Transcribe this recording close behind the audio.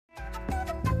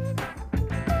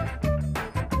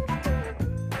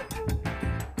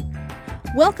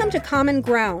Welcome to Common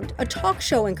Ground, a talk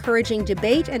show encouraging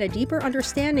debate and a deeper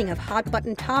understanding of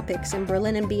hot-button topics in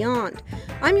Berlin and beyond.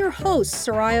 I'm your host,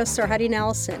 Soraya Sarhadi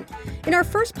Nelson. In our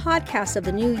first podcast of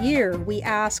the new year, we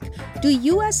ask, do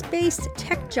U.S.-based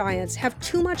tech giants have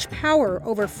too much power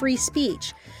over free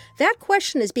speech? That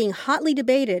question is being hotly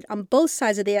debated on both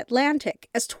sides of the Atlantic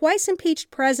as twice-impeached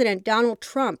President Donald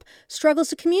Trump struggles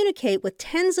to communicate with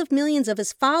tens of millions of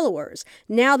his followers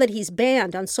now that he's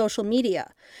banned on social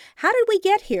media. How did we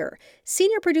get here?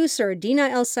 Senior producer Dina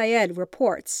El-Sayed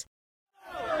reports.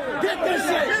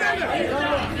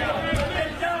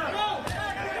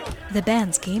 The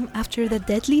bans came after the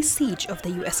deadly siege of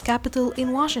the U.S. Capitol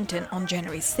in Washington on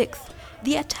January 6th.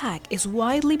 The attack is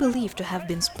widely believed to have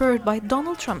been spurred by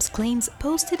Donald Trump's claims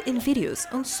posted in videos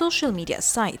on social media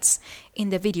sites. In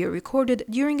the video recorded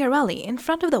during a rally in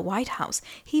front of the White House,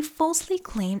 he falsely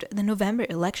claimed the November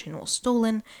election was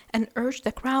stolen and urged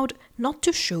the crowd not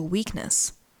to show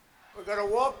weakness. We're going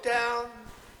to walk down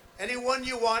anyone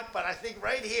you want, but I think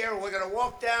right here we're going to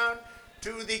walk down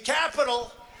to the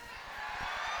Capitol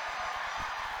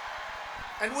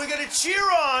and we're going to cheer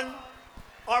on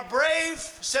our brave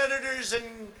senators and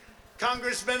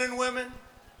congressmen and women,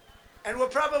 and we're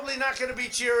probably not going to be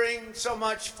cheering so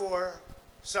much for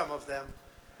some of them,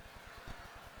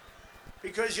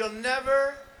 because you'll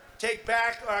never take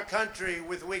back our country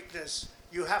with weakness.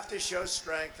 You have to show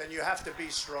strength, and you have to be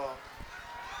strong.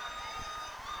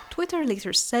 Twitter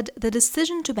later said the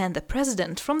decision to ban the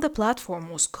president from the platform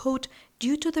was, quote,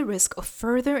 due to the risk of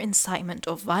further incitement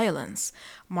of violence.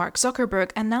 Mark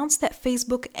Zuckerberg announced that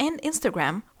Facebook and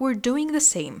Instagram were doing the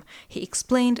same. He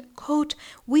explained, quote,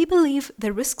 we believe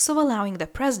the risks of allowing the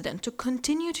president to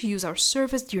continue to use our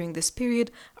service during this period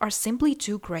are simply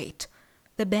too great.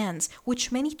 The bans,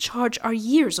 which many charge are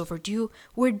years overdue,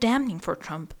 were damning for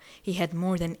Trump. He had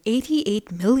more than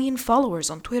 88 million followers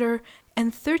on Twitter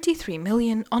and 33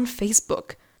 million on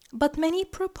Facebook. But many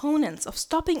proponents of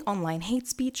stopping online hate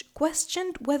speech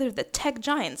questioned whether the tech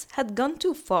giants had gone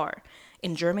too far.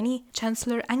 In Germany,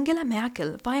 Chancellor Angela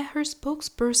Merkel, via her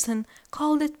spokesperson,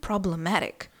 called it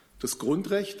problematic. Das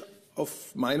Grundrecht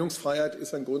auf Meinungsfreiheit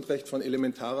ist ein Grundrecht von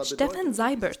elementarer Bedeutung. Stefan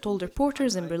Seiber told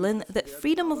reporters in Berlin that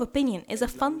freedom of opinion is a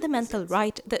fundamental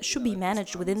right that should be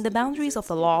managed within the boundaries of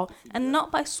the law and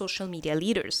not by social media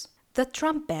leaders. The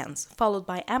Trump bans, followed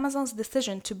by Amazon's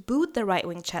decision to boot the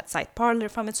right-wing chat site Parler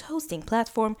from its hosting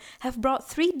platform, have brought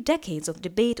 3 decades of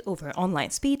debate over online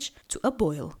speech to a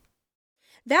boil.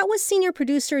 That was senior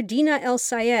producer Dina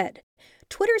El-Sayed.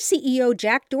 Twitter CEO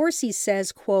Jack Dorsey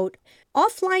says, quote,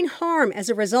 offline harm as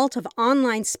a result of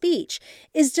online speech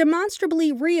is demonstrably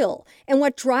real and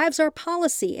what drives our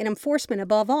policy and enforcement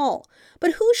above all.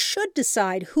 But who should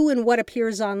decide who and what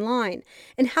appears online?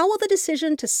 And how will the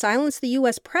decision to silence the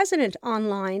U.S. president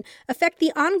online affect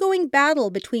the ongoing battle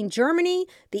between Germany,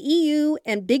 the EU,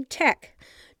 and big tech?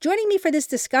 Joining me for this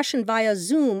discussion via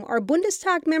Zoom are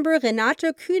Bundestag member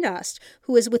Renate Künast,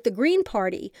 who is with the Green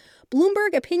Party,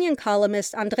 Bloomberg opinion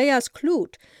columnist Andreas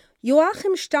Kluth,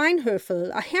 Joachim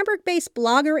Steinhöfel, a Hamburg-based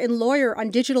blogger and lawyer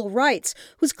on digital rights,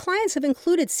 whose clients have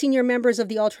included senior members of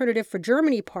the Alternative for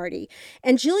Germany Party,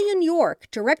 and Jillian York,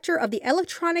 director of the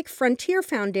Electronic Frontier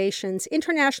Foundation's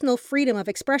International Freedom of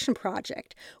Expression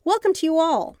Project. Welcome to you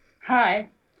all. Hi.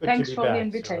 Thanks for back, the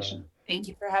invitation. Thank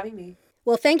you for having me.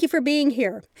 Well, thank you for being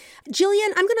here. Jillian,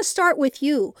 I'm going to start with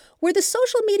you. Were the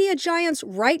social media giants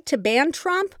right to ban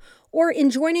Trump, or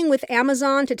in joining with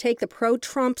Amazon to take the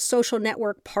pro-Trump social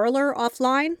network Parler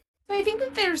offline? I think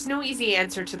that there's no easy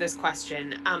answer to this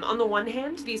question. On the one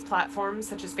hand, these platforms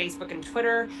such as Facebook and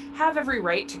Twitter have every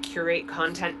right to curate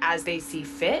content as they see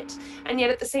fit. And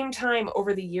yet at the same time,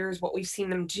 over the years, what we've seen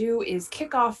them do is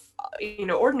kick off,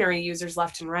 ordinary users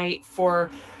left and right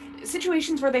for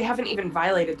situations where they haven't even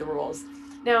violated the rules.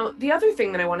 Now, the other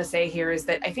thing that I want to say here is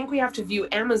that I think we have to view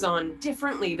Amazon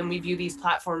differently than we view these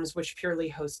platforms which purely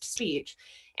host speech.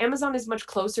 Amazon is much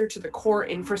closer to the core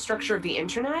infrastructure of the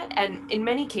internet, and in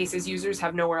many cases, users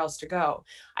have nowhere else to go.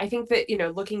 I think that,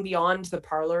 looking beyond the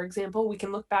Parler example, we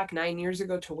can look back 9 years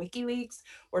ago to WikiLeaks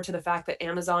or to the fact that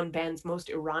Amazon bans most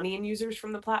Iranian users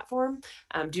from the platform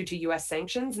due to US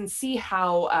sanctions, and see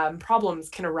how problems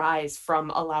can arise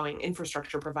from allowing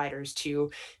infrastructure providers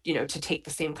to take the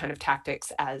same kind of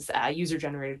tactics as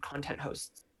user-generated content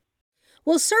hosts.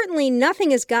 Well, certainly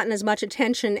nothing has gotten as much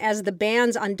attention as the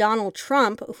bans on Donald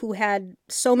Trump, who had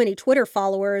so many Twitter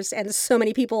followers and so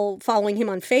many people following him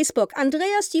on Facebook.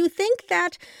 Andreas, do you think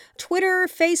that Twitter,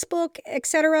 Facebook,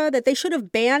 etc., that they should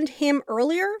have banned him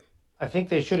earlier? I think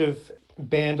they should have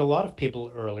banned a lot of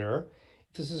people earlier.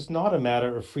 This is not a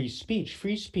matter of free speech.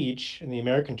 Free speech in the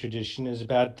American tradition is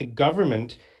about the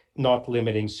government not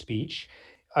limiting speech.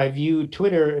 I view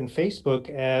Twitter and Facebook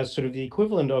as sort of the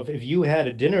equivalent of if you had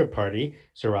a dinner party,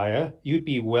 Soraya, you'd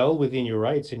be well within your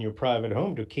rights in your private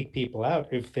home to kick people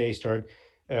out if they start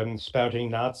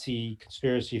spouting Nazi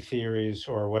conspiracy theories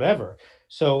or whatever.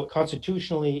 So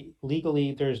constitutionally,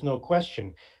 legally, there's no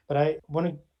question. But I want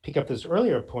to pick up this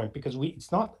earlier point because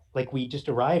it's not like we just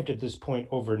arrived at this point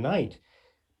overnight.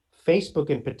 Facebook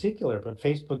in particular, but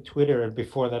Facebook, Twitter, and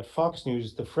before that Fox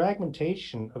News, the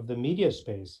fragmentation of the media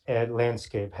space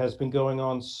landscape has been going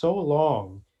on so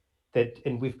long that,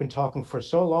 and we've been talking for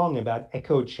so long about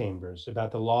echo chambers,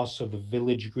 about the loss of the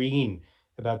village green,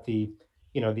 about the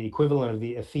equivalent of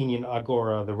the Athenian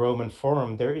agora, the Roman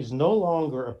forum. There is no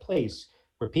longer a place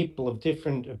where people of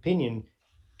different opinion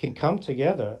can come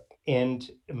together and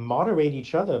moderate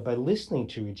each other by listening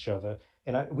to each other.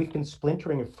 And we've been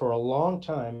splintering it for a long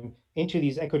time into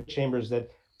these echo chambers that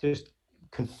just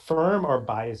confirm our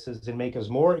biases and make us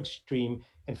more extreme.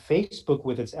 And Facebook,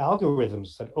 with its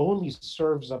algorithms that only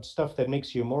serves up stuff that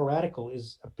makes you more radical,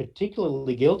 is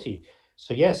particularly guilty.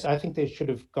 So yes, I think they should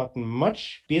have gotten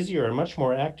much busier and much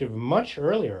more active much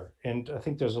earlier. And I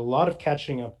think there's a lot of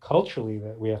catching up culturally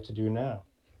that we have to do now.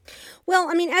 Well,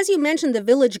 I mean, as you mentioned, the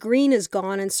village green is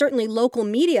gone, and certainly local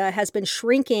media has been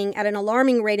shrinking at an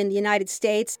alarming rate in the United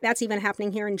States. That's even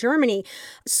happening here in Germany.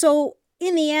 So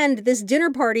in the end, this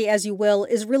dinner party, as you will,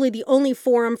 is really the only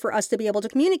forum for us to be able to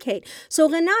communicate. So,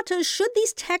 Renate, should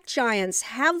these tech giants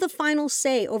have the final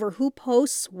say over who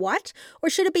posts what? Or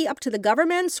should it be up to the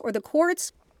governments or the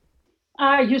courts?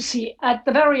 You see, at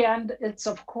the very end, it's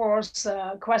of course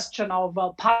a question of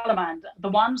parliament, the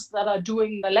ones that are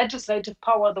doing the legislative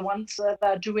power, the ones that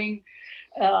are doing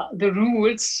the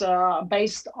rules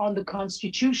based on the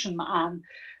constitution. And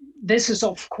this is,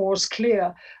 of course,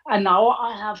 clear. And now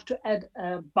I have to add,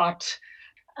 but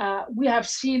we have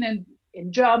seen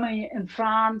in Germany, in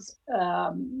France,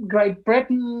 Great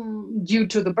Britain, due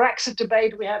to the Brexit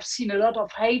debate, we have seen a lot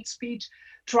of hate speech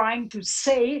trying to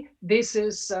say this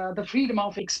is the freedom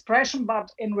of expression, but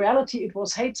in reality it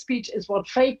was hate speech, it was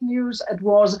fake news, it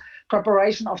was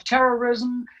preparation of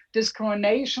terrorism,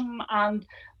 discrimination. And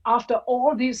after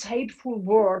all these hateful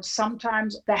words,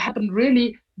 sometimes there happened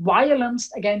really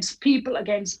violence against people,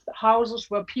 against houses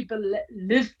where people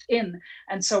lived in,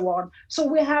 and so on. So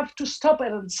we have to stop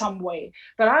it in some way.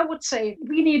 But I would say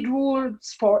we need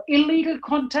rules for illegal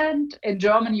content. In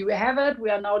Germany, we have it.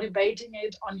 We are now debating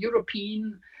it on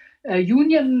European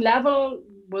Union level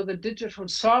with the Digital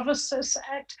Services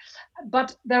Act.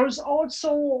 But there is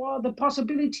also the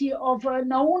possibility of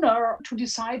an owner to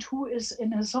decide who is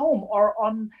in his home or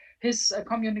on his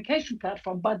communication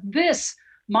platform. But this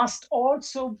must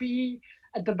also be,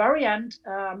 at the very end,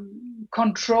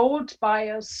 controlled by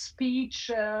a speech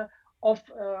of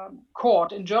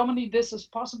court. In Germany, this is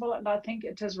possible, and I think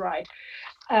it is right.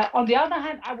 On the other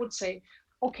hand, I would say,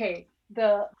 okay,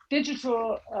 the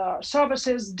digital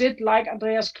services did, like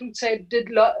Andreas Kluth said,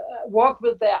 work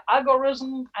with their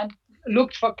algorithm and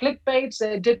looked for clickbaits.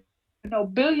 They did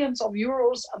billions of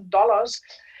euros and dollars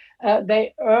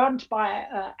they earned by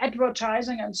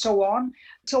advertising and so on.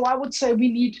 So I would say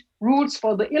we need rules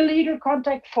for the illegal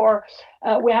content,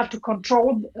 we have to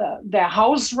control their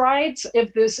house rights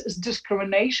if this is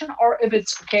discrimination or if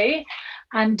it's okay.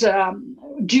 And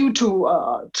due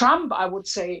to Trump, I would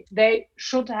say they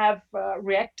should have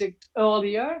reacted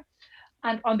earlier.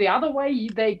 And on the other way,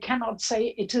 they cannot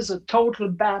say it is a total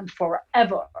ban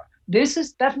forever. This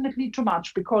is definitely too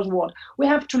much because what? We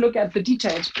have to look at the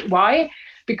details. Why?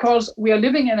 Because we are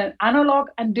living in an analog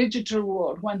and digital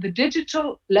world. When the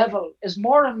digital level is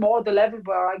more and more the level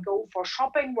where I go for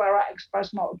shopping, where I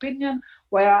express my opinion,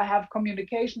 where I have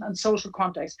communication and social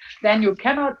context, then you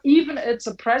cannot, even if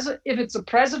it's a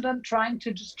president trying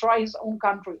to destroy his own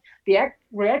country, the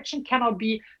reaction cannot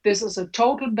be, this is a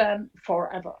total ban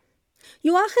forever.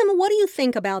 Joachim, what do you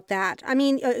think about that? I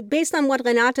mean, based on what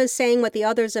Renate is saying, what the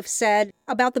others have said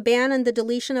about the ban and the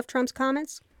deletion of Trump's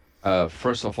comments?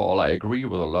 First of all, I agree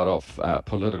with a lot of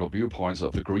political viewpoints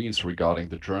of the Greens regarding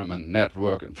the German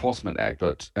Network Enforcement Act,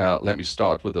 but let me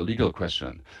start with the legal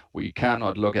question. We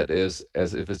cannot look at it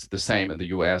as if it's the same in the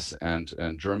US and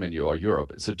Germany or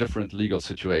Europe. It's a different legal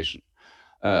situation.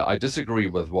 I disagree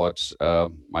with what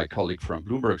my colleague from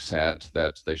Bloomberg said,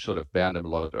 that they should have banned him a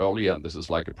lot earlier, and this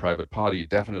is like a private party.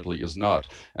 Definitely is not.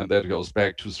 And that goes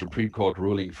back to Supreme Court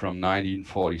ruling from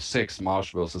 1946,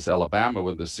 Marsh versus Alabama,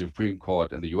 when the Supreme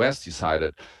Court in the US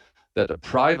decided that a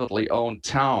privately owned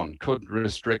town couldn't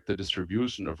restrict the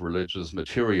distribution of religious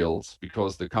materials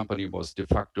because the company was de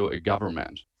facto a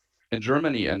government. In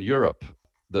Germany and Europe,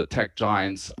 the tech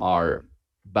giants are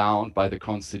bound by the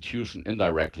constitution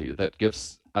indirectly. That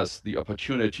gives us the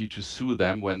opportunity to sue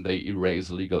them when they erase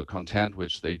legal content,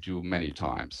 which they do many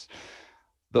times.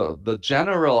 The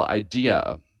general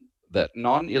idea that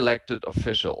non-elected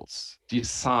officials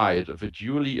decide if a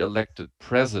duly elected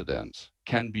president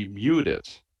can be muted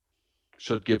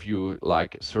should give you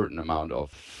like a certain amount of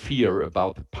fear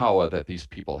about the power that these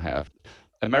people have.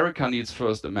 America needs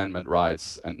First Amendment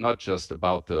rights, and not just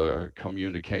about the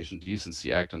Communication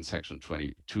Decency Act in Section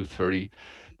 2230,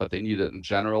 but they need it in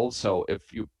general. So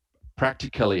if you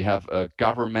practically have a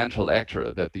governmental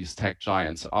actor that these tech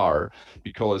giants are,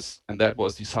 and that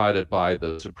was decided by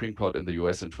the Supreme Court in the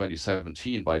US in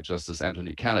 2017 by Justice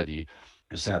Anthony Kennedy,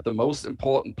 who said the most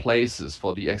important places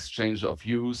for the exchange of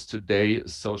views today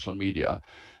is social media.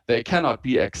 They cannot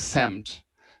be exempt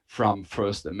from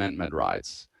First Amendment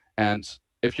rights. And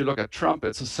if you look at Trump,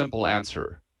 it's a simple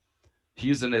answer.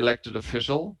 He's an elected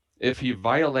official. If he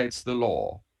violates the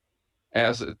law,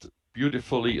 as it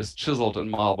beautifully is chiseled in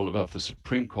marble above the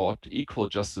Supreme Court, equal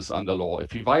justice under law.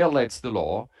 If he violates the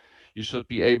law, you should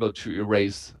be able to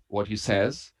erase what he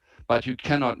says, but you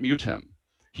cannot mute him.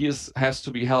 He has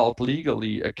to be held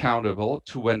legally accountable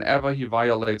to whenever he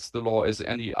violates the law as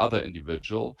any other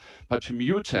individual, but to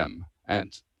mute him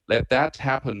and let that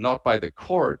happen not by the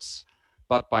courts,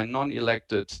 but by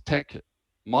non-elected tech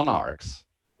monarchs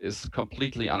is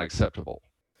completely unacceptable.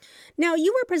 Now,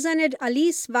 you represented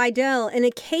Alice Weidel in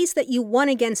a case that you won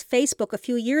against Facebook a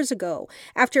few years ago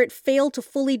after it failed to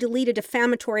fully delete a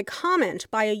defamatory comment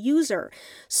by a user.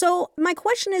 So my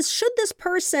question is, should this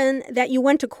person that you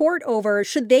went to court over,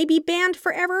 should they be banned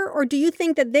forever? Or do you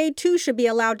think that they too should be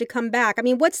allowed to come back? I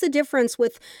mean, what's the difference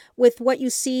with what you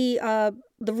see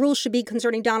the rules should be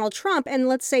concerning Donald Trump and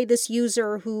let's say this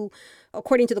user who,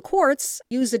 according to the courts,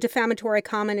 used a defamatory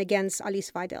comment against Alice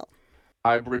Weidel?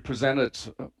 I've represented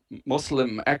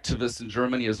Muslim activists in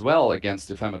Germany as well against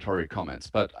defamatory comments,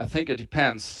 but I think it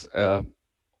depends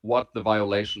what the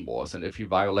violation was and if he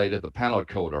violated the penal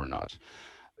code or not.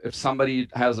 If somebody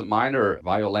has a minor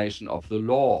violation of the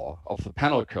law, of the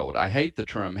penal code, I hate the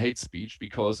term hate speech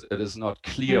because it is not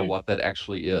clear what that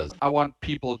actually is. I want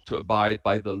people to abide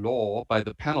by the law, by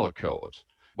the penal code,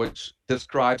 which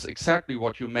describes exactly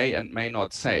what you may and may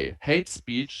not say. Hate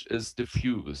speech is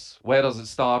diffuse. Where does it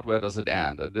start? Where does it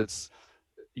end? And it's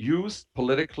used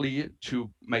politically to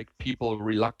make people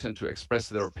reluctant to express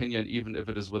their opinion, even if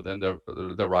it is within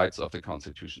the rights of the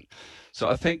Constitution. So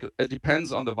I think it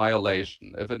depends on the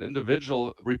violation. If an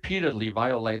individual repeatedly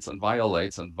violates and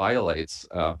violates and violates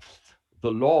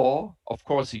the law, of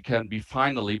course, he can be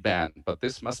finally banned, but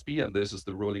this must be, and this is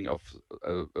the ruling of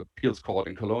appeals court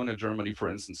in Cologne in Germany, for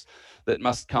instance, that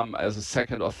must come as a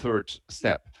second or third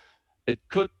step. It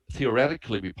could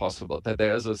theoretically be possible that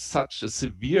there is such a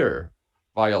severe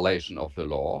violation of the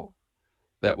law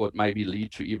that would maybe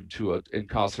lead to even to an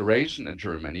incarceration in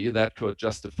Germany that could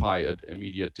justify an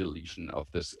immediate deletion of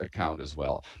this account as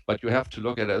well. But you have to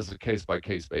look at it as a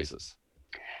case-by-case basis.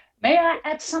 May I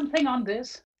add something on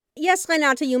this? Yes,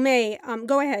 Renate, you may.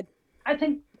 Go ahead. I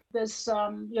think this,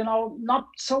 not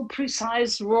so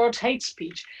precise word hate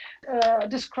speech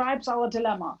describes our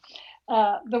dilemma.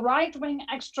 The right-wing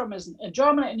extremism in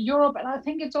Germany, in Europe, and I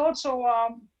think it's also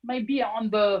maybe on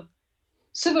the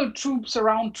civil troops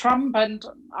around Trump and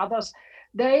others,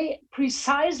 they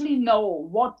precisely know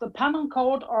what the penal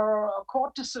code or a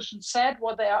court decision said,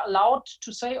 what they are allowed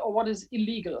to say or what is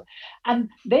illegal. And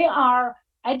they are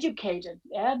educated,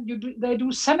 and they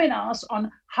do seminars on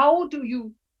how do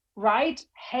you write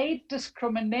hate,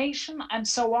 discrimination, and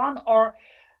so on, or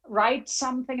write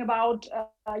something about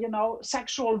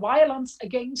sexual violence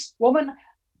against women,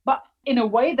 but in a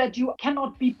way that you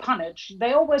cannot be punished.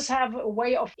 They always have a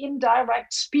way of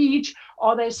indirect speech,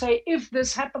 or they say, if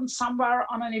this happens somewhere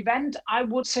on an event, I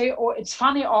would say, oh, it's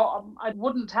funny, or I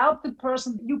wouldn't help the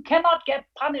person. You cannot get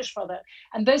punished for that.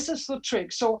 And this is the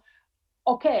trick. So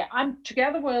okay, I'm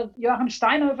together with Joachim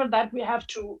Steinhöfel that we have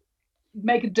to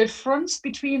make a difference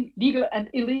between legal and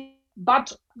illegal,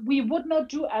 but we would not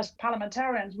do as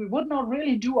parliamentarians, we would not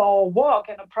really do our work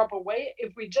in a proper way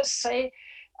if we just say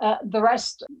the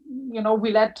rest,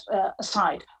 we let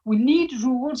aside. We need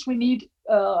rules, we need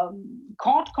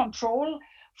court control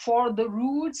for the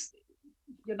rules.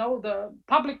 The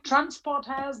public transport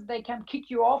they can kick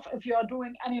you off if you are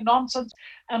doing any nonsense.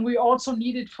 And we also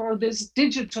need it for this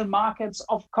digital markets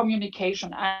of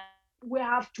communication. And we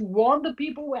have to warn the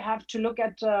people, we have to look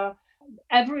at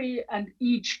every and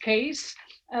each case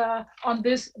on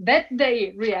this, that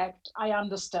they react, I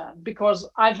understand, because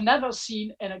I've never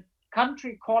seen in a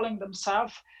country calling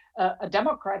themselves a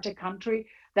democratic country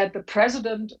that the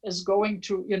president is going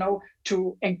to,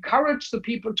 to encourage the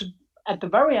people to, at the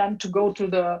very end, to go to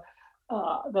the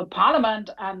the parliament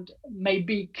and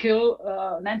maybe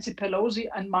kill Nancy Pelosi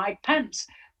and Mike Pence.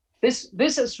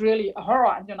 This is really a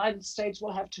horror, and the United States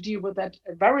will have to deal with that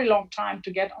a very long time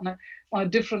to get on a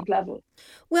different level.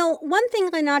 Well, one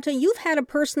thing, Renata, you've had a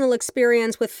personal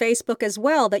experience with Facebook as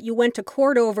well, that you went to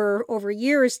court over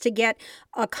years to get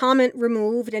a comment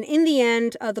removed. And in the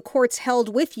end, the courts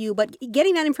held with you. But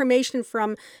getting that information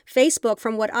from Facebook,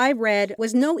 from what I read,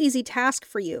 was no easy task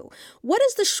for you. What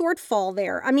is the shortfall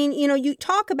there? I mean, you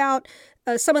talk about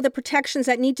some of the protections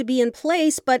that need to be in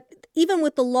place, but even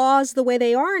with the laws the way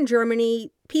they are in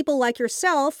Germany, people like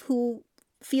yourself who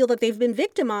feel that they've been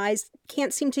victimized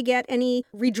can't seem to get any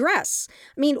redress.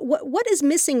 I mean, what is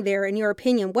missing there, in your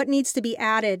opinion? What needs to be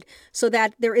added so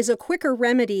that there is a quicker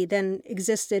remedy than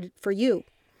existed for you?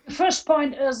 The first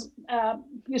point is,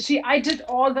 you see, I did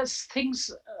all these things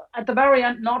at the very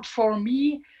end, not for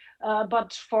me,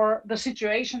 but for the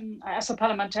situation as a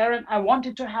parliamentarian. I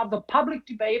wanted to have the public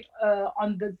debate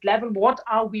on the level, what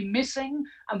are we missing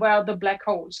and where are the black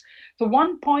holes? The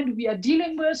one point we are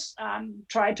dealing with and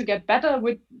try to get better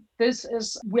with this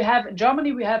is in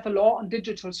Germany, we have a law on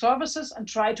digital services and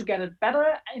try to get it better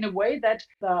in a way that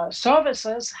the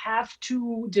services have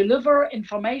to deliver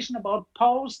information about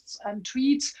posts and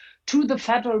tweets to the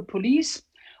federal police,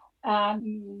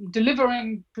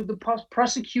 delivering to the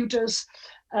prosecutors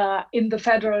in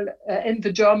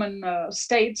the German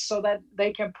states, so that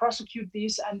they can prosecute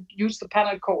these and use the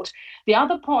penal code. The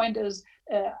other point is,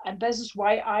 and this is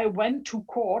why I went to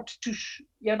court to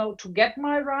get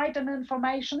my right and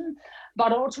information,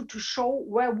 but also to show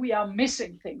where we are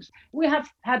missing things. We have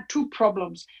had two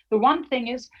problems. The one thing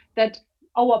is that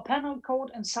our penal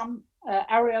code in some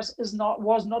areas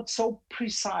was not so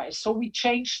precise, so we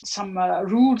changed some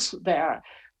rules there.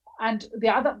 And the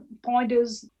other point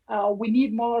is we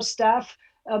need more staff,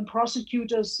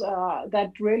 prosecutors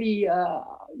that really,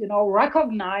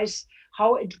 recognize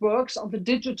how it works on the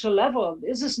digital level.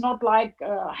 This is not like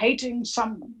hating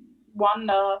someone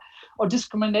or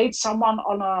discriminate someone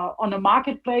on a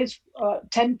marketplace.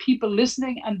 10 people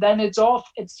listening, and then it's off.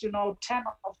 It's 10 of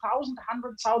 1,000,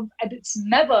 100,000, and it's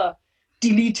never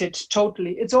deleted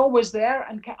totally. It's always there,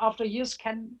 and after years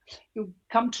you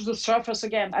come to the surface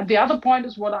again. And the other point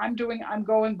is what I'm doing. I'm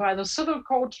going by the civil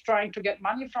code, trying to get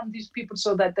money from these people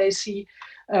so that they see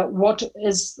what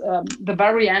is the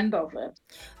very end of it.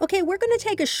 Okay, we're going to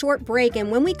take a short break, and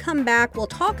when we come back, we'll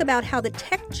talk about how the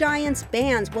tech giants'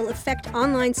 bans will affect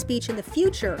online speech in the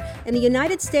future in the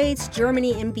United States,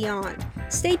 Germany, and beyond.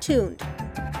 Stay tuned.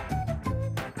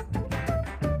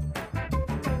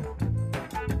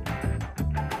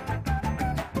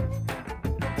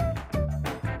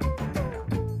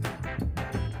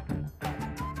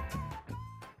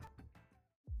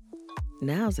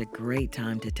 Now's a great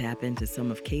time to tap into some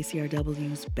of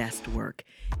KCRW's best work.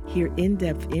 Hear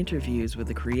in-depth interviews with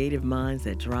the creative minds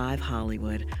that drive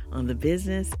Hollywood on the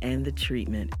business and the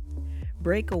treatment.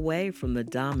 Break away from the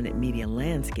dominant media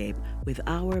landscape with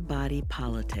Our Body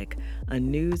Politic, a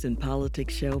news and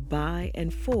politics show by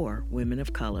and for women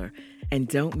of color. And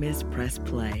don't miss Press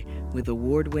Play with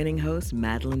award-winning host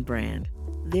Madeline Brand.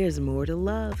 There's more to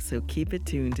love, so keep it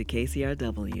tuned to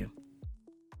KCRW.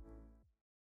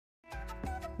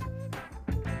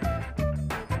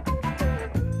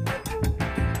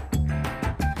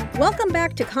 Welcome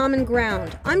back to Common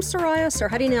Ground. I'm Soraya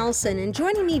Sarhadi Nelson, and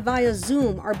joining me via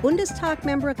Zoom are Bundestag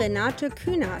member Renate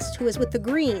Künast, who is with the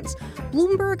Greens,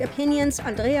 Bloomberg Opinion's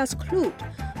Andreas Kluth,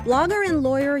 blogger and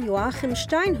lawyer Joachim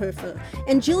Steinhöfel,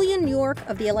 and Jillian York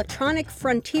of the Electronic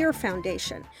Frontier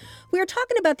Foundation. We are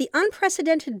talking about the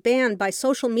unprecedented ban by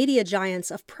social media giants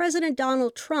of President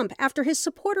Donald Trump after his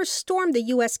supporters stormed the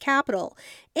U.S. Capitol,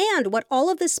 and what all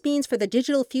of this means for the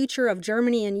digital future of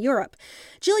Germany and Europe.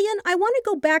 Jillian, I want to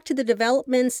go back to the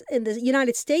developments in the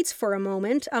United States for a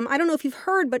moment. I don't know if you've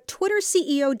heard, but Twitter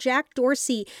CEO Jack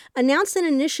Dorsey announced an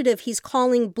initiative he's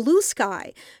calling Blue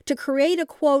Sky to create a,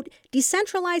 quote,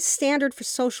 decentralized standard for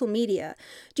social media.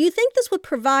 Do you think this would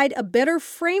provide a better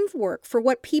framework for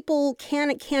what people can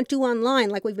and can't do online,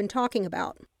 like we've been talking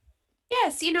about?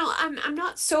 Yes, I'm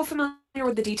not so familiar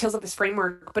with the details of this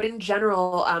framework, but in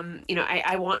general,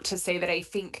 I want to say that I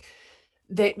think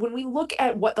that when we look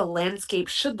at what the landscape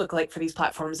should look like for these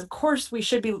platforms, of course, we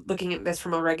should be looking at this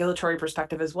from a regulatory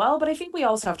perspective as well, but I think we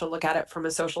also have to look at it from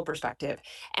a social perspective.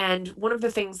 And one of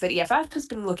the things that EFF has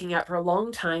been looking at for a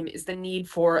long time is the need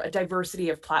for a diversity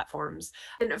of platforms.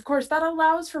 And of course, that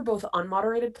allows for both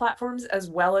unmoderated platforms as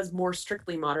well as more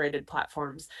strictly moderated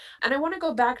platforms. And I want to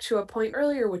go back to a point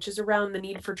earlier, which is around the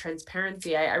need for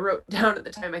transparency. I wrote down at the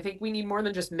time, I think we need more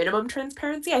than just minimum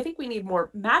transparency. I think we need more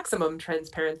maximum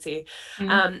transparency.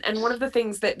 And one of the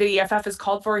things that the EFF has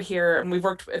called for here, and we've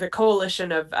worked with a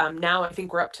coalition of now I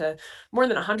think we're up to more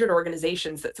than 100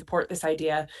 organizations that support this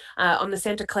idea on the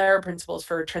Santa Clara principles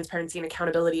for transparency and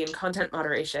accountability and content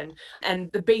moderation.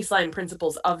 And the baseline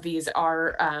principles of these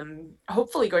are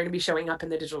hopefully going to be showing up in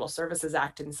the Digital Services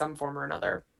Act in some form or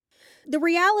another. The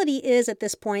reality is at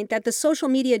this point that the social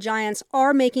media giants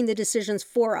are making the decisions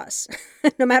for us,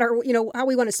 no matter, how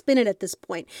we want to spin it at this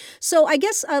point. So I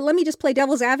guess let me just play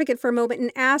devil's advocate for a moment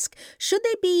and ask, should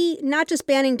they be not just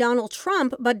banning Donald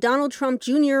Trump, but Donald Trump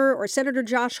Jr. or Senator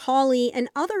Josh Hawley and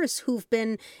others who've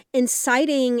been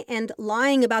inciting and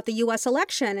lying about the U.S.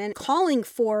 election and calling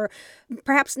for,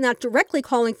 perhaps not directly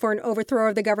calling for an overthrow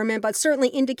of the government, but certainly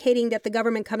indicating that the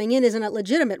government coming in isn't a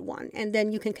legitimate one. And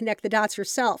then you can connect the dots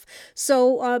yourself.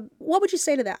 So what would you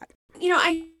say to that?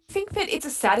 I think that it's a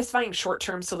satisfying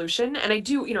short-term solution. And I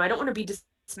don't want to be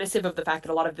dismissive of the fact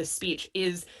that a lot of this speech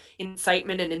is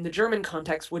incitement and in the German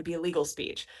context would be illegal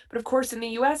speech. But of course, in the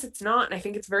US, it's not. And I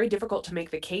think it's very difficult to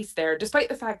make the case there, despite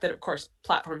the fact that, of course,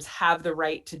 platforms have the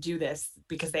right to do this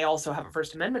because they also have a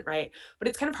First Amendment right. But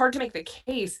it's kind of hard to make the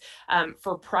case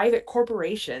for private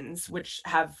corporations, which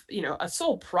have, a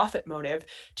sole profit motive,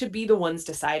 to be the ones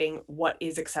deciding what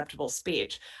is acceptable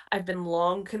speech. I've been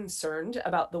long concerned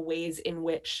about the ways in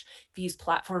which these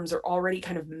platforms are already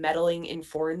kind of meddling in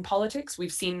foreign politics.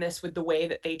 We've seen this with the way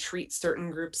that they treat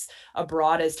certain groups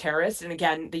abroad as terrorists. And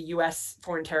again, the US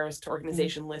foreign terrorist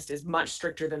organization list is much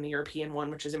stricter than the European one,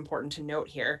 which is important to note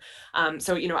here.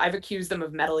 So I've accused them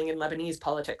of meddling in Lebanese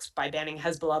politics by banning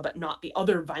Hezbollah, but not the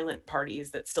other violent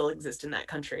parties that still exist in that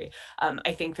country.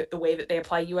 I think that the way that they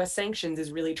apply US sanctions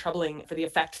is really troubling for the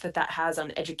effect that that has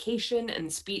on education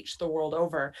and speech the world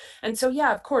over. And so,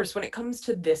 yeah, of course, when it comes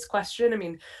to this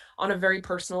question, on a very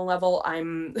personal level,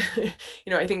 I'm,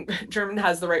 I think German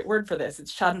has the right word for this.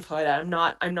 It's Schadenfreude. I'm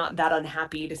not that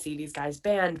unhappy to see these guys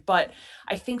banned, but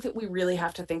I think that we really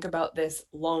have to think about this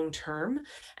long term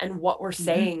and what we're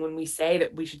saying when we say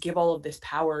that we should give all of this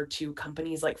power to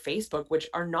companies like Facebook, which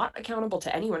are not accountable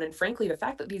to anyone. And frankly, the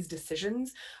fact that these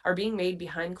decisions are being made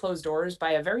behind closed doors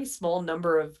by a very small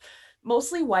number of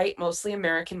mostly white, mostly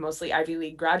American, mostly Ivy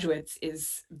League graduates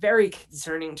is very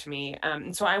concerning to me.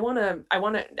 And so I want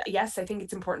to, yes, I think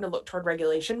it's important to look toward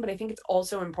regulation, but I think it's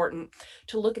also important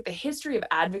to look at the history of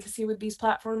advocacy with these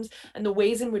platforms and the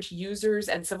ways in which users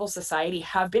and civil society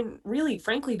have been really,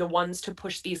 frankly, the ones to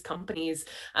push these companies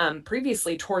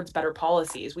previously towards better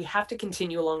policies. We have to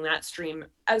continue along that stream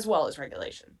as well as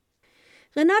regulation.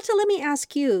 Renata, let me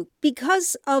ask you,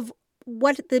 because of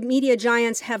what the media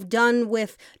giants have done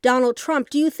with Donald Trump,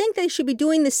 do you think they should be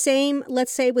doing the same,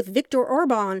 let's say, with Viktor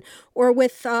Orban or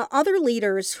with other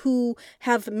leaders who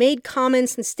have made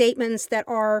comments and statements that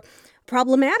are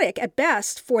problematic at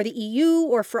best for the EU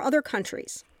or for other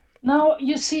countries? Now,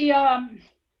 you see,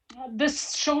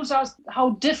 this shows us how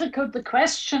difficult the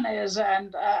question is,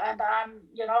 and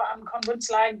I'm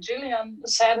convinced, like Gillian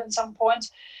said in some points,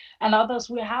 and others,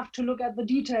 we have to look at the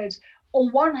details. On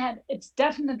one hand, it's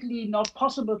definitely not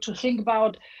possible to think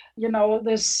about,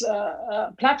 this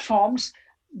platforms.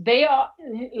 They are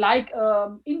like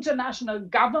international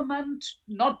government,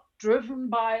 not driven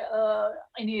by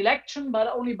an election,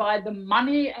 but only by the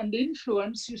money and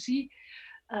influence. You see,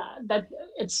 that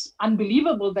it's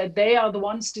unbelievable that they are the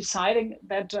ones deciding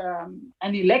that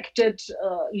an elected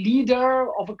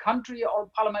leader of a country or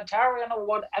parliamentarian or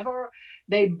whatever,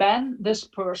 they ban this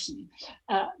person.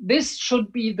 This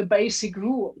should be the basic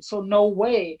rule. So no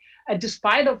way. And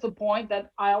despite of the point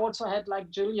that I also had, like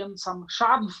Gillian, some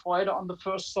Schadenfreude on the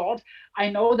first thought, I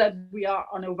know that we are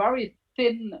on a very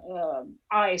thin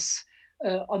ice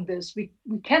on this. We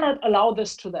cannot allow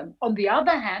this to them. On the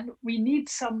other hand, we need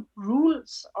some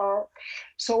rules, or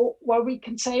so where we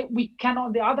can say we can,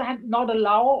 on the other hand, not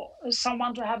allow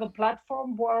someone to have a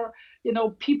platform where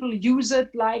people use it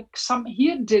like some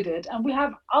here did it. And we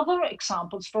have other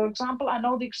examples. For example, I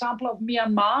know the example of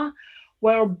Myanmar,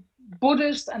 where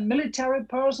Buddhist and military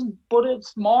persons,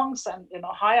 Buddhist monks and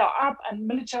higher up and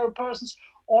military persons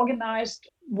organized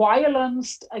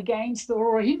violence against the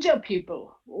Rohingya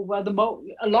people, where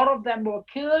a lot of them were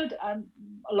killed, and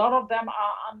a lot of them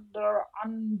are under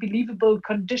unbelievable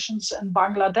conditions in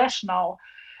Bangladesh now,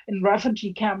 in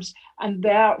refugee camps, and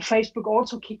there Facebook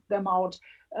also kicked them out.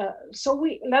 So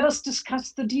let us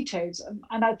discuss the details,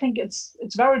 and I think it's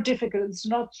very difficult. It's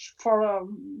not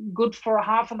good for a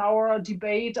half an hour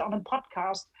debate on a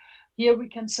podcast. Here we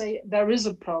can say there is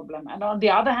a problem. And on the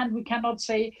other hand, we cannot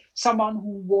say someone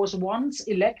who was once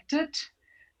elected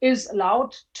is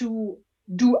allowed to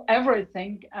do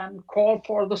everything and call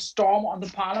for the storm on the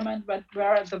parliament, but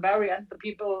where at the very end the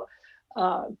people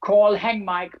call hang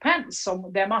Mike Pence. So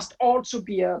there must also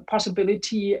be a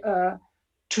possibility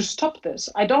to stop this.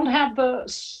 I don't have the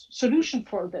solution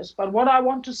for this, but what I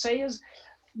want to say is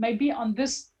maybe on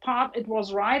this part it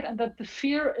was right, and that the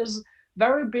fear is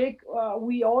very big.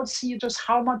 We all see just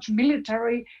how much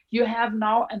military you have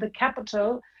now in the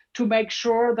capital to make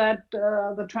sure that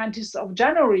the 20th of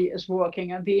January is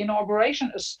working and the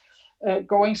inauguration is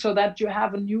going, so that you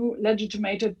have a new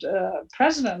legitimated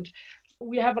president.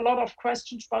 We have a lot of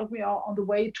questions, but we are on the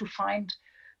way to find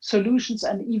solutions,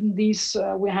 and even these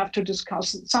we have to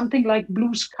discuss. Something like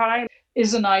blue sky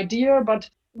is an idea, but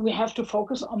we have to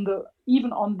focus on the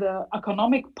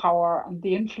economic power and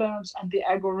the influence and the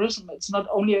algorithm. It's not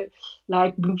only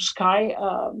like blue sky,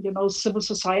 civil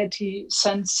society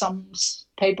sends some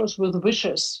papers with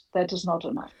wishes. That is not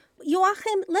enough.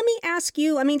 Joachim, let me ask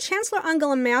you, Chancellor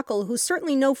Angela Merkel, who's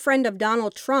certainly no friend of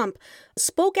Donald Trump,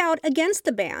 spoke out against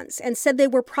the bans and said they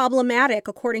were problematic,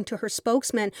 according to her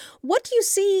spokesman. What do you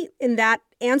see in that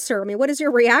answer? What is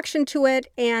your reaction to it,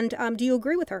 and do you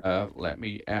agree with her? Let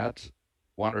me add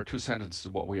one or two sentences to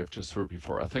what we have just heard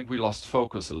before. I think we lost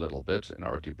focus a little bit in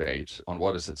our debate on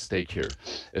what is at stake here.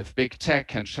 If big tech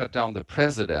can shut down the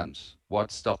president, what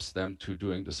stops them to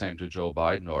doing the same to Joe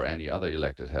Biden or any other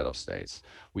elected head of states?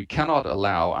 We cannot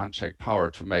allow unchecked power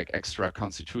to make extra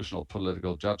constitutional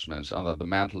political judgments under the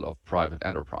mantle of private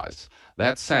enterprise.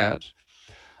 That said,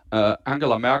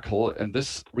 Angela Merkel, in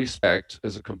this respect,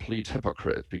 is a complete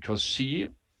hypocrite, because she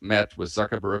met with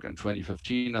Zuckerberg in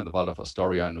 2015 in the Waldorf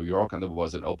Astoria in New York, and there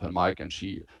was an open mic, and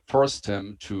she forced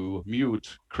him to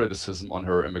mute criticism on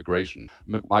her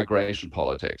migration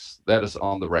politics. That is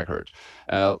on the record.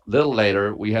 A little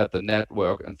later, we had the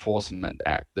Network Enforcement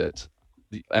Act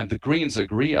and the Greens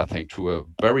agree, I think, to a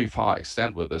very far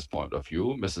extent with this point of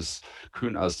view. Mrs.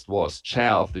 Kuhnast was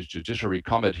chair of the Judiciary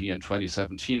Committee in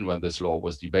 2017 when this law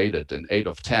was debated, and 8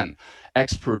 of 10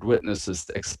 expert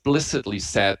witnesses explicitly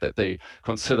said that they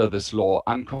consider this law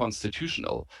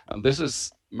unconstitutional. And this is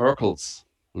Merkel's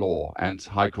law and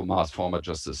Heiko Maas, former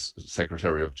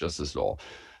Secretary of Justice law,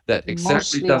 that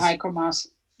exactly Mostly Heiko Maas.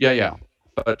 Yeah.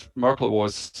 But Merkel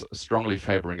was strongly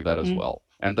favoring that as well,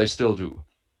 and they still do.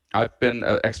 I've been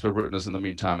an expert witness in the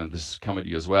meantime in this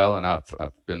committee as well, and I've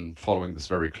been following this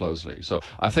very closely. So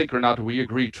I think, Renate, we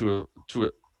agree to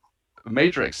a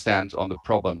major extent on the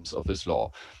problems of this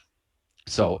law.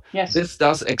 So yes. This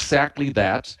does exactly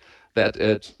that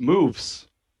it moves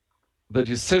the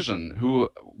decision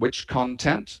which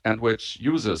content and which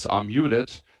users are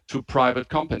muted to private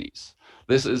companies.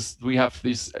 We have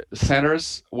these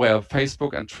centers where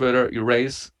Facebook and Twitter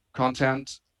erase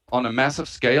content on a massive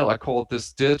scale. I call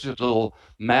this digital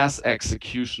mass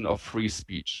execution of free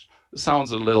speech. It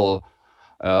sounds a little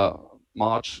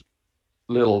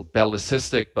little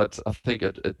bellicistic, but I think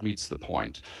it meets the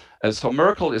point. So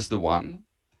Merkel is the one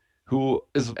who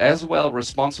is as well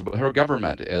responsible, her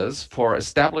government is, for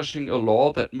establishing a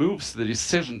law that moves the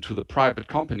decision to the private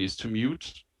companies to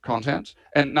mute content,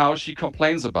 and now she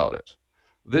complains about it.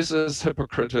 This is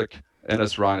hypocritic in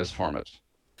its reinest format.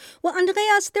 Well,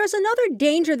 Andreas, there's another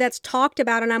danger that's talked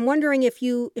about, and I'm wondering if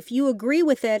you agree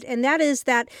with it, and that is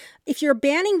that if you're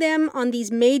banning them on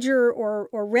these major or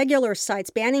regular sites,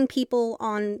 banning people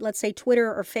on, let's say,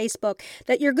 Twitter or Facebook,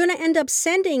 that you're going to end up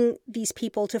sending these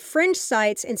people to fringe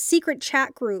sites and secret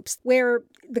chat groups where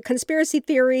the conspiracy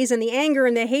theories and the anger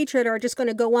and the hatred are just going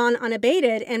to go on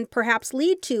unabated and perhaps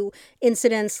lead to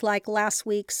incidents like last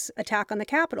week's attack on the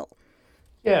Capitol.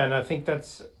 Yeah, and I think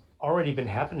that's already been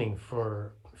happening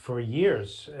for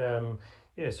years.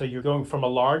 So you're going from a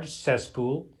large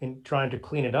cesspool and trying to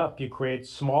clean it up. You create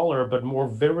smaller but more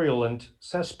virulent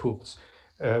cesspools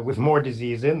with more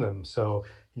disease in them. So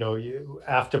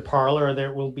after Parler,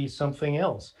 there will be something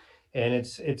else. And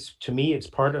it's to me, it's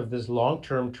part of this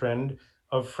long-term trend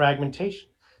of fragmentation.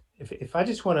 If I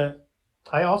just want to,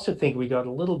 I also think we got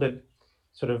a little bit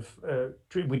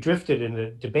we drifted in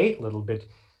the debate a little bit,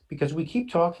 because we keep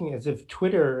talking as if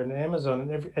Twitter and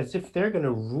Amazon, as if they're going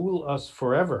to rule us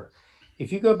forever.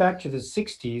 If you go back to the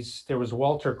 60s, there was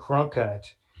Walter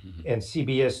Cronkite and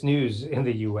CBS News in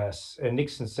the US. And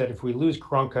Nixon said, if we lose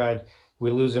Cronkite,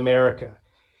 we lose America.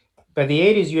 By the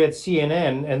 80s, you had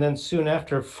CNN, and then soon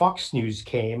after, Fox News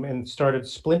came and started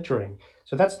splintering.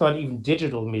 So that's not even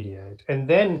digital media. And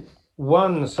then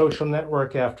one social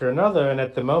network after another, and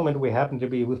at the moment we happen to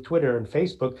be with Twitter and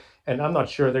Facebook, and I'm not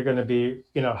sure they're going to be,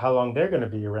 how long they're going to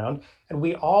be around. And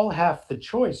we all have the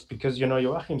choice, because,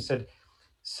 Joachim said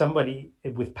somebody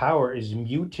with power is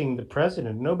muting the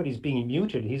president. Nobody's being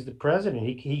muted. He's the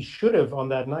president. He should have on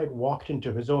that night walked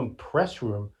into his own press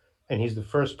room, and he's the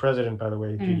first president, by the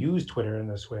way, to use Twitter in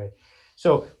this way.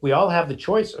 So we all have the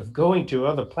choice of going to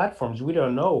other platforms. We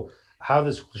don't know how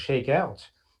this will shake out.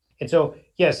 And so,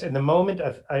 yes, in the moment,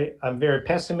 I'm very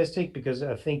pessimistic because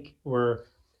I think we're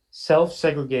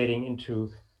self-segregating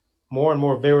into more and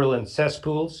more virulent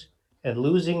cesspools and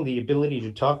losing the ability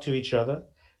to talk to each other.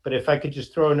 But if I could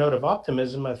just throw a note of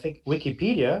optimism, I think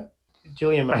Wikipedia,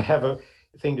 Jillian might have a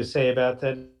thing to say about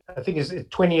that. I think it's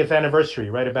 20th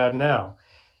anniversary right about now.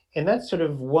 And that's sort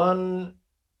of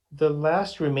the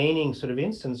last remaining sort of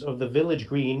instance of the Village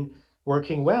Green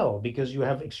working well, because you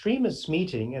have extremists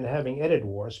meeting and having edit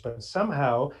wars, but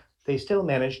somehow they still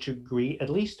manage to agree at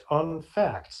least on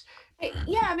facts.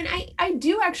 Yeah, I mean, I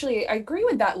do actually agree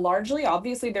with that largely.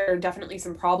 Obviously, there are definitely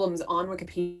some problems on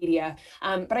Wikipedia,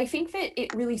 but I think that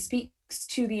it really speaks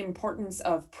to the importance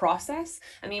of process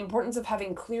and the importance of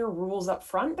having clear rules up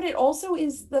front, but it also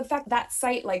is the fact that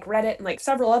site like Reddit and like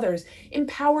several others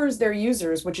empowers their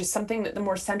users, which is something that the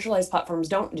more centralized platforms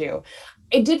don't do.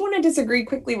 I did want to disagree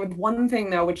quickly with one thing,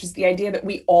 though, which is the idea that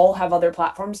we all have other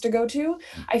platforms to go to.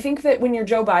 I think that when you're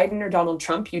Joe Biden or Donald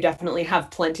Trump, you definitely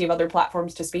have plenty of other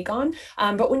platforms to speak on.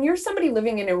 But when you're somebody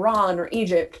living in Iran or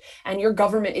Egypt and your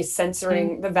government is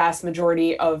censoring the vast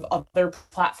majority of other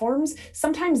platforms,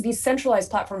 sometimes these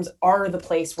centralized platforms are the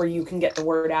place where you can get the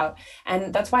word out.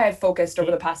 And that's why I've focused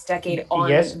over the past decade on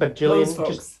yes, but Jillian, those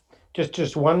folks.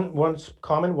 Just one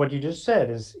comment. What you just said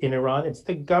is in Iran, it's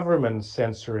the government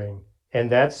censoring. And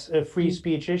that's a free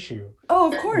speech issue.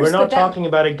 Oh, of course. We're not talking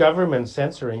about a government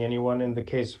censoring anyone in the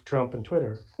case of Trump and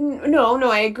Twitter.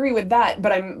 No, I agree with that.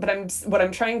 But what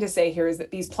I'm trying to say here is that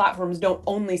these platforms don't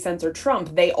only censor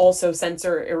Trump; they also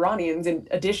censor Iranians, and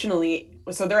additionally,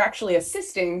 so they're actually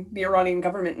assisting the Iranian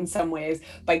government in some ways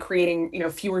by creating,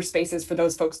 fewer spaces for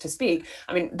those folks to speak.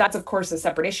 I mean, that's of course a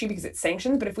separate issue because it's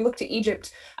sanctions. But if we look to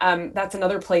Egypt, that's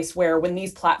another place where when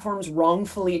these platforms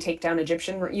wrongfully take down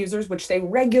Egyptian users, which they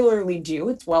regularly do,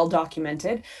 it's well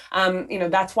documented.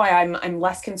 That's why I'm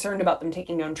less concerned about them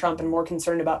taking down Trump and more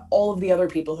concerned about all of the other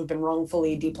people who've been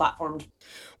wrongfully deplatformed.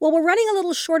 Well, we're running a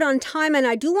little short on time, and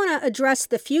I do want to address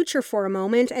the future for a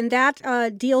moment, and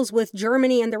that deals with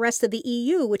Germany and the rest of the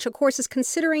EU, which, of course, is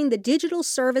considering the Digital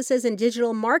Services and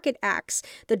Digital Market Acts.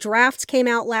 The drafts came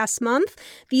out last month.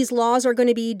 These laws are going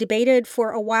to be debated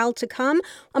for a while to come.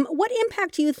 What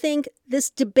impact do you think this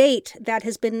debate that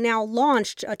has been now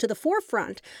launched to the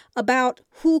forefront about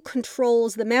who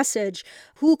controls the message,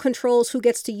 who controls who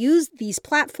gets to use these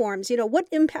platforms, what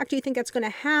impact do you think that's going to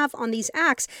have on these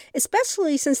acts,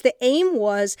 especially since the aim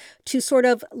was to sort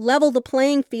of level the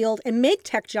playing field and make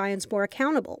tech giants more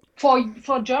accountable?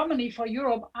 For Germany, for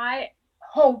Europe, I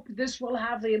hope this will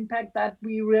have the impact that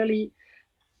we really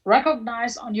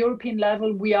recognize on European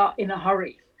level we are in a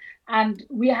hurry. And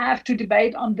we have to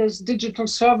debate on this Digital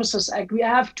Services Act. We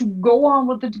have to go on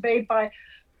with the debate by,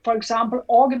 for example,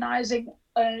 organizing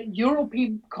a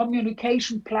European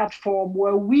communication platform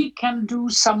where we can do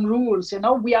some rules.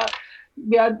 We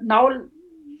are now,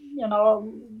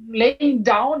 laying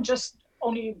down, just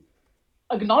only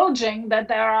acknowledging that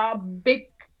there are big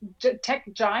tech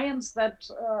giants that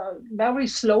very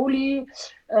slowly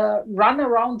run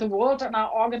around the world and are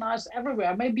organized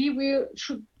everywhere. Maybe we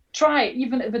should try,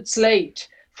 even if it's late,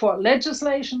 for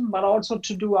legislation, but also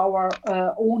to do our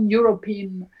own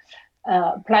European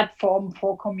platform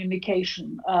for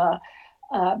communication.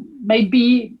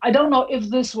 Maybe, I don't know if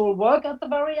this will work at the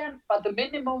very end, but the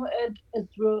minimum it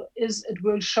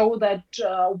will show that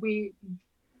we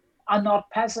are not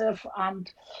passive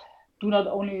and do not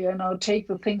only take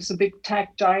the things the big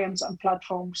tech giants and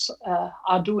platforms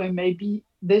are doing. Maybe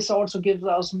this also gives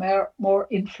us more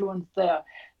influence there.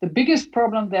 The biggest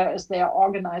problem there is they are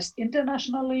organized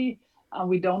internationally, and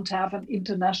we don't have an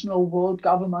international world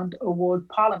government or world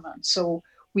parliament. So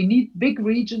we need big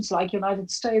regions like United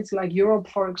States, like Europe,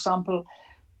 for example,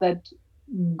 that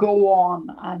go on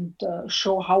and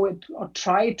show how it, or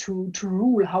try to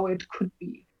rule how it could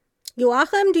be.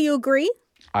 Joachim, do you agree?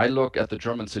 I look at the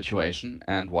German situation,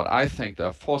 and what I think there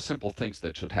are 4 simple things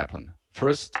that should happen.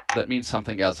 First, that means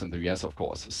something else in the US, of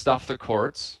course. Stuff the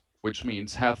courts, which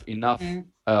means have enough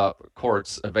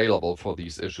courts available for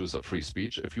these issues of free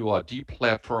speech. If you are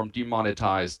deplatformed,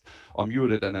 demonetized, or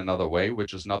muted in another way,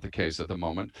 which is not the case at the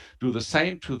moment, do the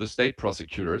same to the state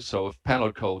prosecutors. So if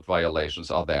penal code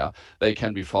violations are there, they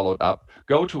can be followed up.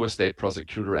 Go to a state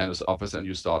prosecutor and his office and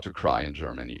you start to cry in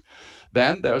Germany.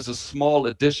 Then there's a small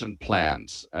addition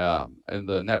planned in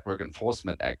the Network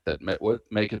Enforcement Act that would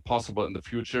make it possible in the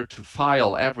future to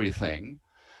file everything,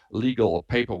 legal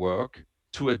paperwork,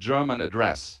 to a German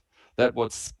address. That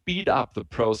would speed up the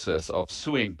process of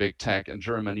suing big tech in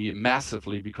Germany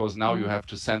massively, because now you have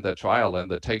to send that to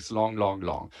Ireland. That takes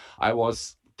long. I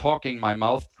was talking my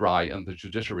mouth dry in the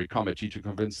Judiciary Committee to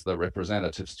convince the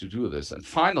representatives to do this. And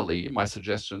finally, my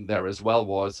suggestion there as well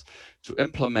was to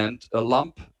implement a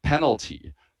lump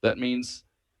penalty. That means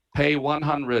pay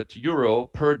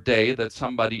 €100 per day that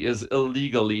somebody is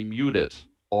illegally muted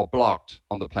or blocked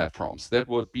on the platforms. That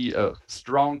would be a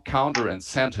strong counter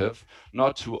incentive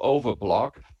not to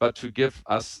overblock, but to give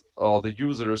us or the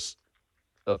users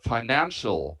a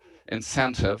financial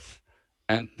incentive,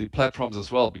 and the platforms as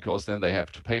well, because then they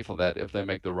have to pay for that if they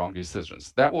make the wrong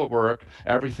decisions. That will work.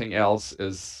 Everything else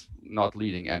is not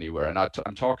leading anywhere. And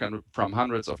I'm talking from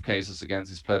hundreds of cases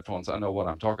against these platforms. I know what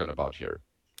I'm talking about here.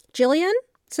 Jillian?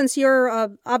 Since you're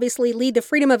obviously lead the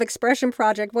Freedom of Expression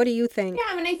Project, what do you think?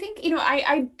 Yeah, I mean, I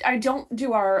think, I don't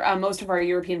do our most of our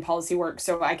European policy work,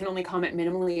 so I can only comment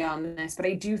minimally on this. But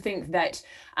I do think that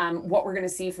what we're going to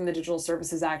see from the Digital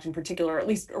Services Act in particular, at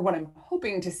least, or what I'm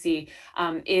hoping to see,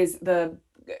 is the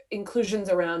inclusions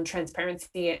around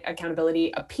transparency,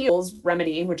 accountability, appeals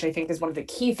remedy, which I think is one of the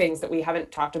key things that we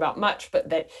haven't talked about much, but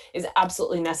that is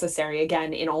absolutely necessary,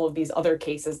 again, in all of these other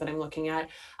cases that I'm looking at.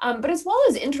 But as well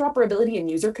as interoperability and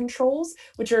user controls,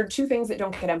 which are two things that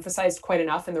don't get emphasized quite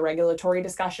enough in the regulatory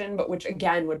discussion, but which,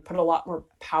 again, would put a lot more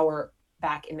power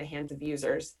back in the hands of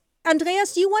users.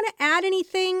 Andreas, do you want to add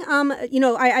anything?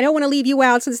 I don't want to leave you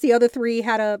out since the other three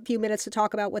had a few minutes to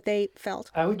talk about what they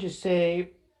felt. I would just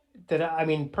say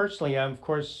that, personally, of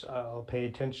course, I'll pay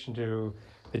attention to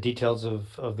the details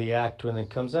of the act when it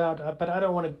comes out, but I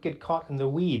don't want to get caught in the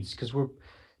weeds because we're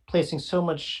placing so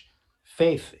much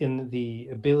faith in the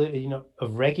ability,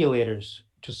 of regulators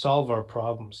to solve our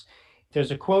problems.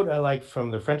 There's a quote I like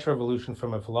from the French Revolution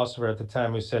from a philosopher at the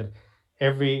time who said,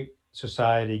 every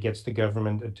society gets the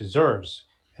government it deserves.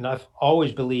 And I've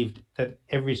always believed that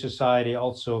every society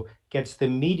also gets the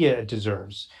media it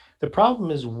deserves. The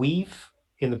problem is we've,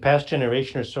 in the past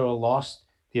generation or so, lost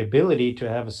the ability to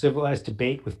have a civilized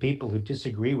debate with people who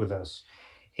disagree with us.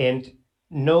 And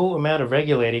no amount of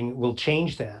regulating will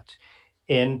change that.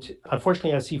 And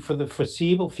unfortunately, I see for the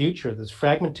foreseeable future, this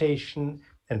fragmentation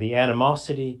and the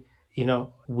animosity,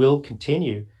 will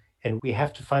continue. And we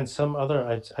have to find some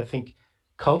other, I think,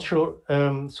 cultural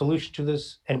solution to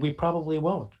this, and we probably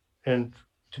won't. And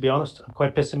to be honest, I'm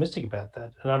quite pessimistic about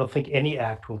that. And I don't think any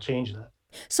act will change that.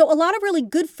 So a lot of really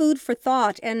good food for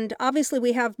thought, and obviously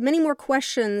we have many more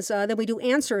questions than we do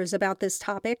answers about this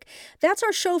topic. That's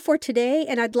our show for today,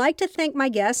 and I'd like to thank my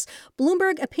guests,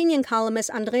 Bloomberg opinion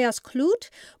columnist Andreas Kluth,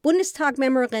 Bundestag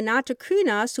member Renate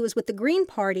Künast, who is with the Green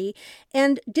Party,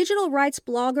 and digital rights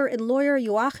blogger and lawyer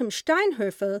Joachim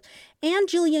Steinhöfel, and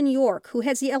Jillian York, who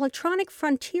heads the Electronic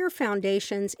Frontier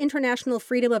Foundation's International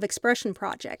Freedom of Expression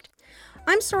Project.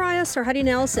 I'm Soraya Sarhadi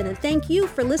Nelson, and thank you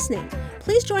for listening.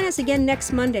 Please join us again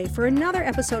next Monday for another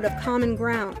episode of Common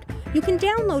Ground. You can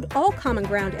download all Common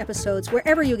Ground episodes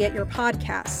wherever you get your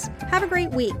podcasts. Have a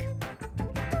great week.